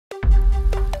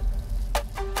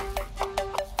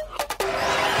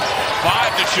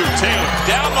to shoot. Taylor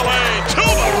down the lane to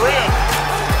the rim.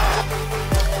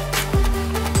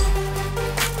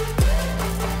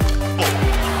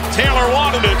 Taylor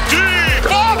wanted it deep,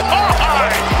 on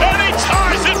high, and he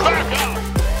ties it back up.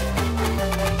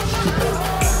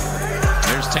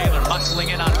 There's Taylor muscling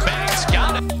in on Banks,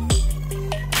 got it.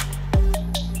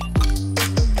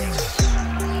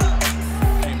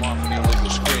 Came off the illegal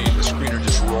screen. The screener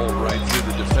just rolled right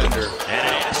through the defender. And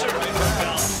an answer to the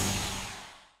foul.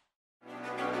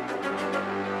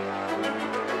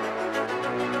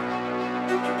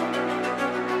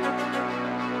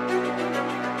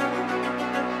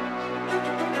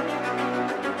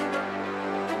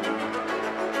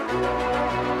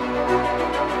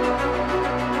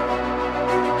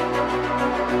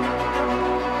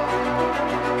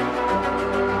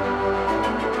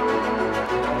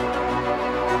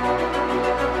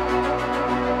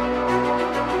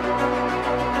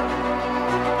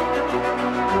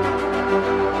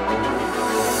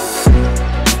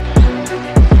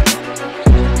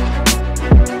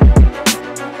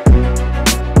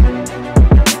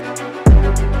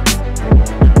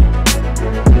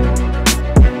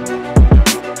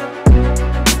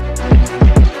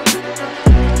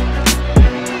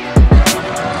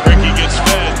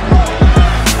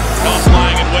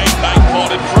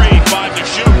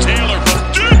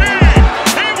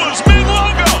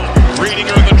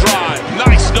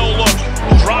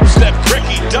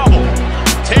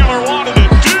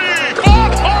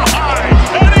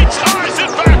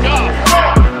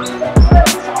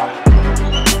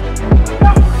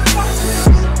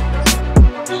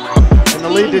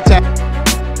 Lead to 10.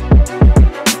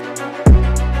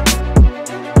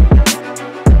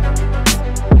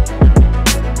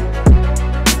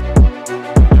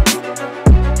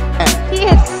 He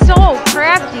is so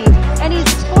crafty, and he's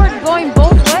scored going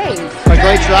both ways. A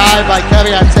great drive by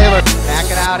Kevion Taylor. Back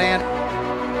it out, and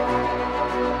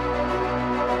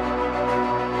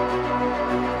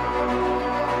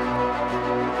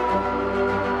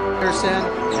Anderson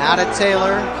out of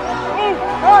Taylor.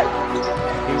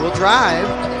 He will drive,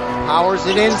 powers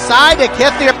it inside to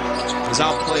Kevion. He's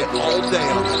outplayed all day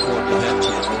on the court with that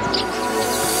team.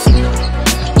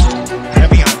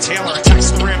 Kevion Taylor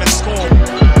attacks the rim and scores.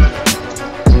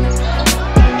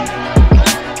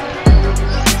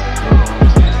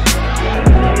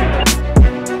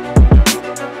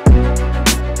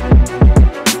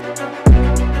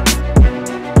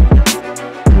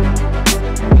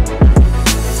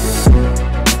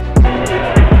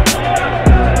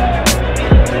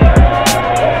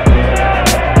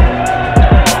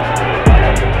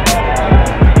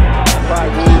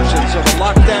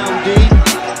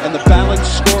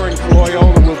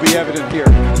 Evident here.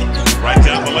 Right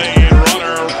down the lane,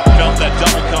 runner felt that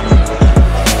double coming.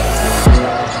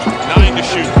 9 to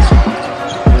shoot.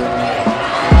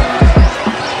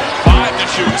 5 to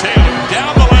shoot. Taylor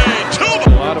down the lane to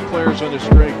the. A lot of players on this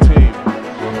great team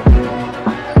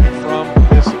from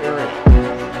this area.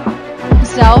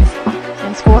 Himself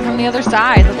and score from the other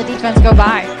side. Let the defense go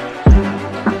by.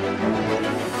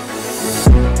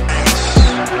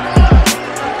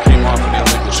 Came off an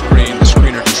illegal screen. The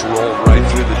screener just rolled right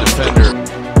through the defender.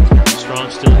 Strong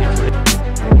still here for it.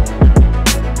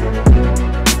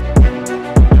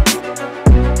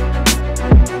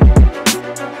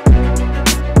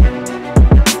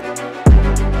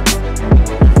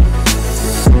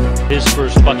 His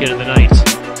first bucket of the night.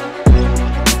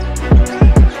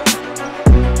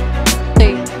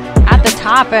 At the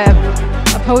top of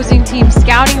opposing team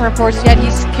scouting reports, yet he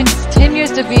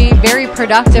continues to be very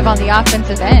productive on the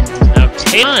offensive end. Now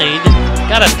Taylor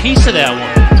got a piece of that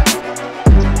one.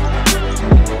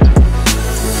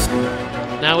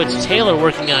 Now it's Taylor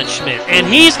working on Schmidt, and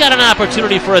he's got an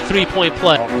opportunity for a three-point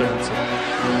play.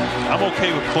 I'm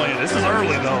okay with playing. This is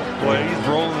early though. Boy, he's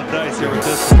rolling the dice here with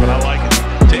this one, but I like it.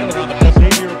 Taylor on the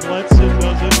Xavier Bledson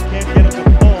does it. Can't get him to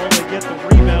fall. They get the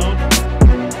rebound.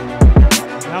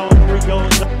 Now a three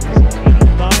goes up.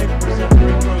 85%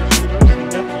 free throw shooters. He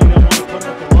definitely don't want to put him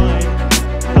at the line.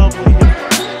 Probably hit.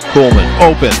 Coleman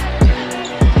open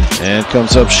and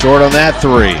comes up short on that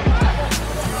three.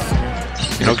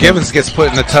 You know, Givens gets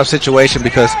put in a tough situation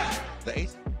because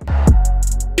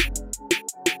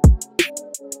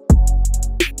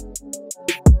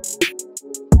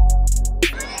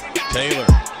Taylor.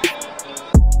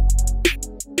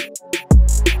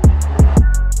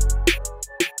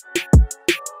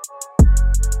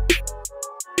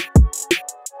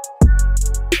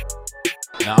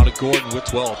 Now to Gordon with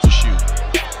 12 to shoot.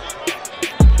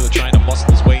 They're trying to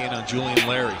muscle his way in on Julian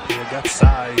Larry. They got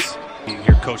size. You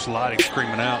hear Coach Lottie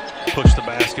screaming out, push the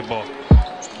basketball.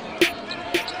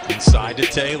 Inside to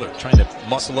Taylor, trying to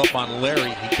muscle up on Larry.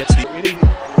 He gets the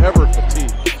ever fatigue.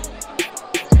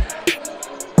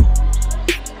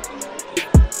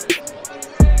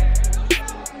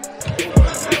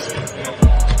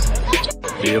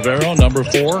 Diavero, number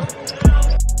 4.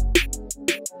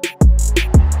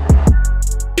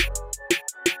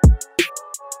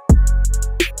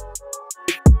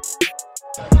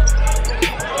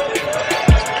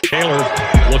 Taylor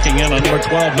looking in on number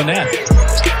 12, Manette.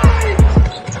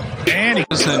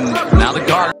 And now the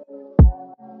guard.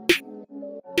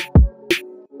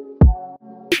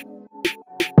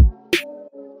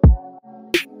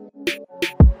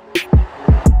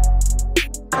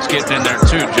 He's getting in there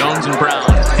too, Jones and Brown.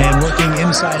 And looking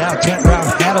inside out, Kent Brown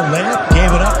had a layup,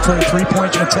 gave it up for a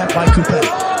three-point attempt by Coupet.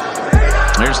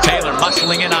 There's Taylor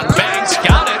muscling in on Banks,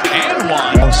 got it, and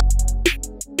one.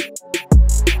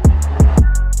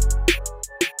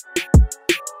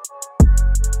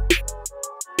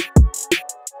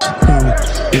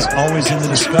 Who is always in the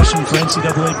discussion for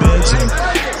NCAA bids, and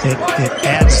it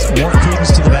adds more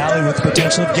credence to the Valley with the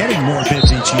potential of getting more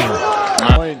bids each year.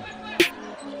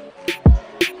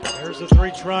 There's a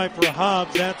 3 try for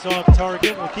Hobbs. That's off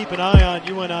target. We'll keep an eye on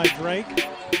UNI Drake.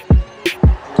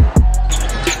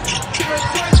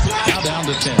 Now down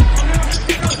to 10.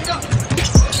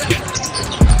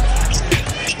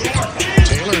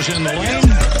 Taylor's in the lane.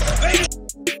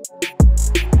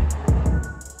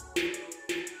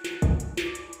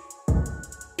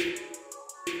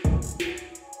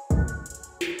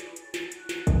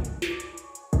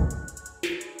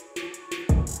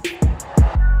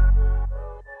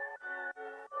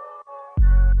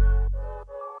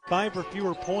 Five or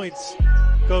fewer points,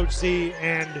 Coach Z,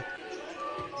 and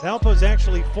Valpo's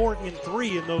actually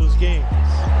 4-3 in those games.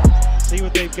 See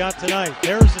what they've got tonight.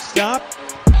 There's the stop.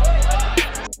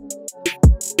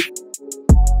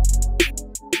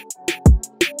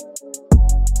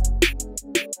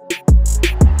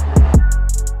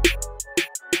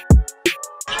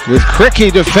 With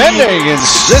Cricky defending and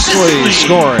Sisley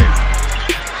scoring.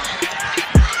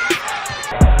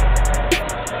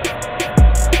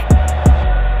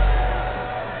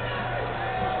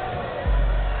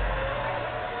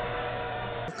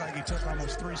 Like he took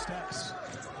almost 3 steps.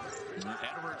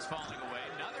 Edwards falling away.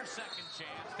 Another second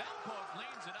chance. Valpo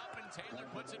cleans it up and Taylor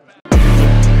puts it back.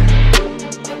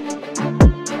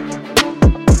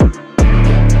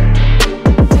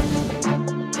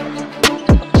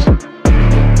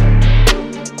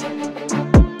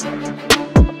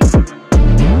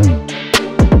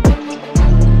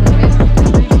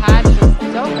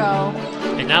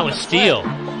 And now a steal.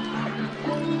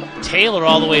 Taylor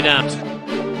all the way down.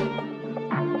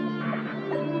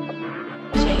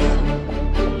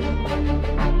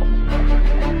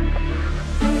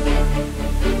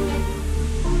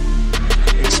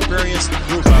 Experienced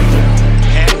group out there.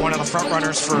 And one of the front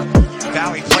runners for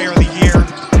Valley Player of the Year.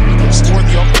 Scored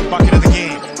the opening bucket of the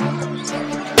game.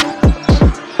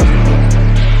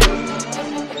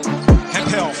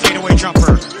 Hemphill, fadeaway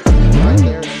jumper. Right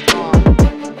there, strong.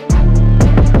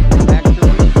 Back to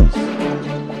Reeves.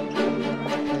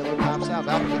 Taylor pops out.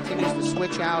 Valpo continues to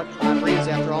switch out on Reeves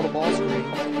after all the ball screens.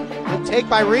 Good take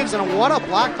by Reeves, and what a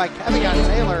block by Kevion.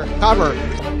 Taylor covered.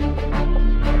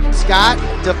 Scott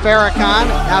to Farrakhan.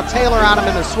 Now Taylor on him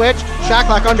in the switch. Shot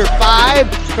clock under 5.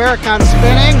 Farrakhan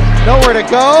spinning. Nowhere to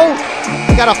go.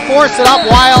 You got to force it up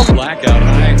wild. Blackout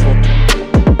high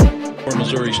for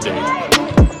Missouri State.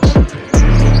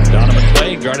 Donovan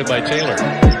Clay guarded by Taylor.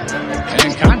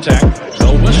 And contact.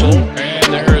 No whistle.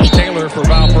 And there is Taylor for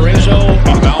Valparaiso.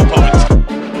 Valpo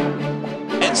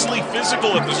intensely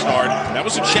physical at the start. That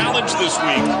was a challenge this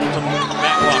week to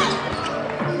Matt Locke.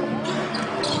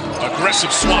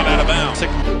 Aggressive swat out of bounds.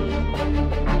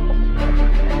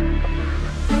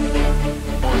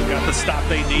 got the stop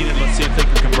they needed. Let's see if they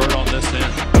can convert on this end.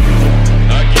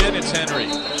 Again, it's Henry.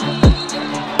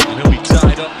 And he'll be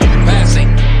tied up in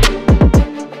passing.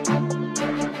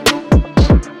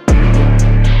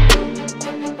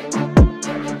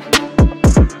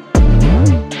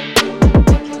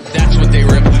 That's what they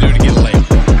were able to do to get a layup.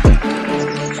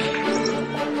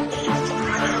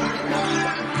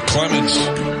 Clemens.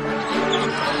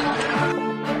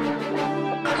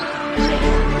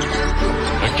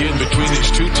 Again, between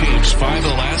these two teams, 5 of the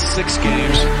last 6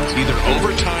 games, either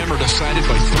overtime or decided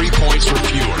by 3 points or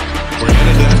fewer. We're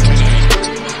headed to that tonight.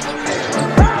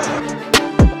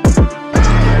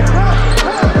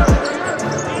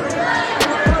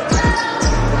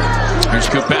 Here's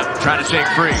Coupet trying to shake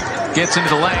free. Gets into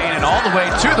the lane and all the way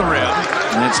to the rim.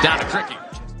 And it's down to Cricky.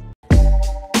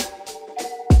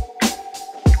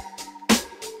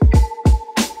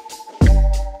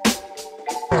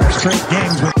 Straight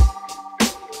games with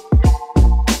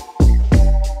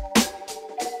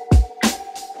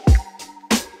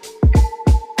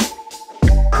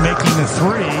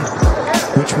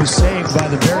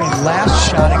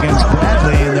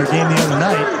game the other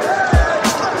night.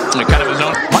 Kind of his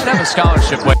own. Might have a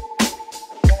scholarship way.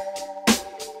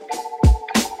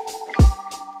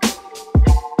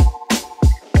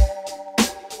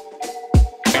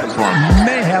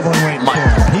 May have one waiting for him.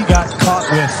 He got caught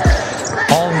with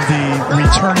all of the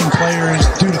returning players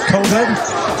due to COVID,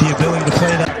 the ability to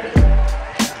play that.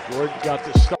 Gordon got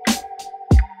the start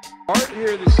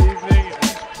here this evening, and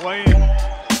he's playing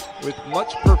with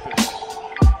much purpose.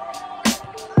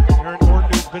 Aaron Gordon,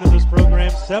 who's been in this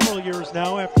program several years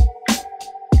now after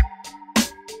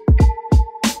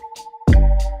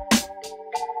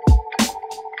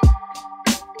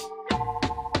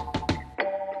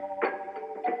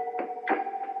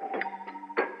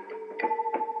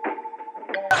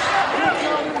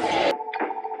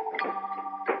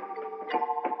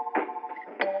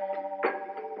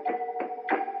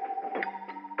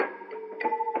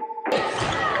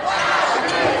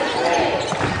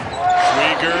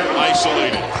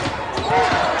isolated.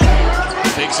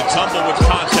 Takes a tumble with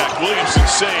contact. Williamson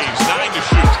saves. 9 to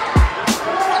shoot.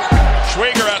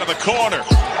 Schwager out of the corner.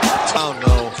 Oh,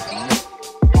 no.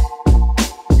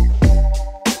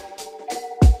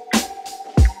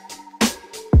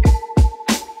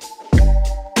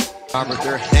 Robert,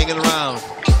 they're hanging around.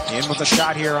 In with a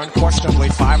shot here, unquestionably.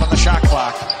 5 on the shot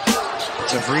clock.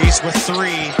 DeVries with 3.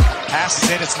 Passes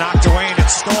it. It's knocked away and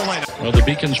it's stolen. Well, the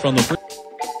Beacons from the free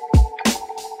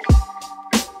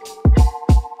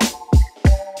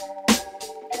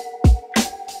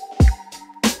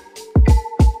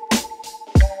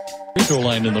throw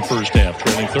line in the first half,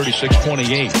 trailing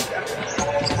 36-28.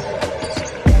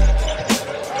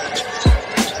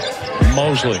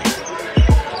 Mosley.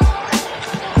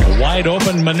 A wide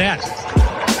open Manette.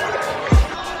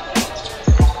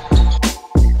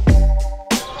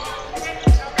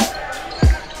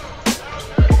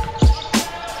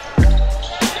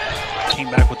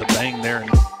 Came back with a bang there and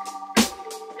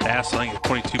passed, I think,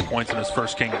 22 points in his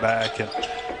first game back. And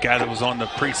a guy that was on the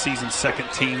preseason second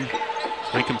team.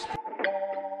 Make him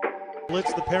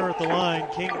blitz the pair at the line.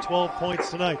 King 12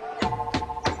 points tonight.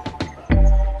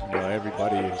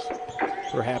 Everybody is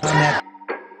perhaps on that.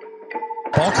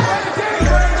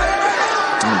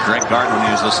 Greg Gardner,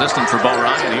 he was assistant for Bo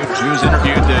Ryan. He was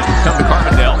interviewed to come to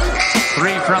Carbondale.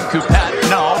 3 from Coupette.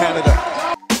 No. Canada.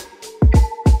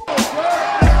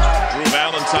 Drew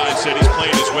Valentine said he's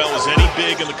playing as well as any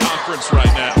big in the conference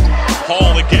right now.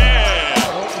 Hall again.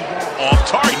 Off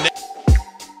target.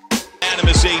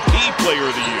 Unanimous AP Player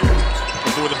of the Year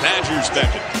before the Badgers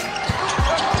beckon.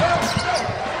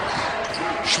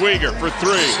 Schwager for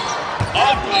 3.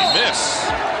 Ugly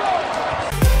miss.